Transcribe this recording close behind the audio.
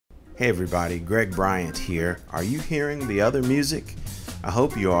Hey everybody, Greg Bryant here. Are you hearing the other music? I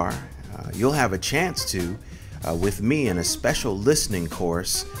hope you are. You'll have a chance to with me in a special listening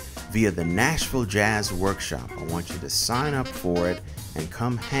course via the Nashville Jazz Workshop. I want you to sign up for it and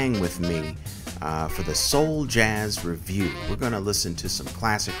come hang with me for the Soul Jazz Review. We're going to listen to some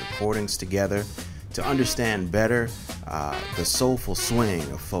classic recordings together to understand better the soulful swing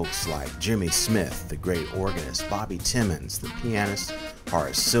of folks like Jimmy Smith, the great organist, Bobby Timmons, the pianist,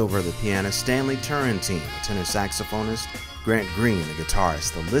 Horace Silver, the pianist, Stanley Turrentine, the tenor saxophonist, Grant Green, the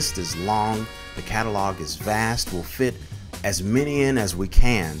guitarist. The list is long, the catalog is vast. We'll fit as many in as we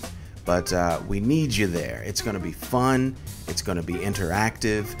can, but we need you there. It's going to be fun. It's going to be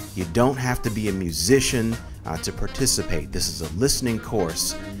interactive. You don't have to be a musician to participate. This is a listening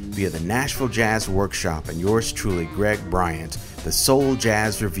course via the Nashville Jazz Workshop and yours truly, Greg Bryant, the Soul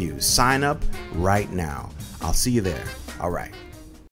Jazz Review. Sign up right now. I'll see you there. All right.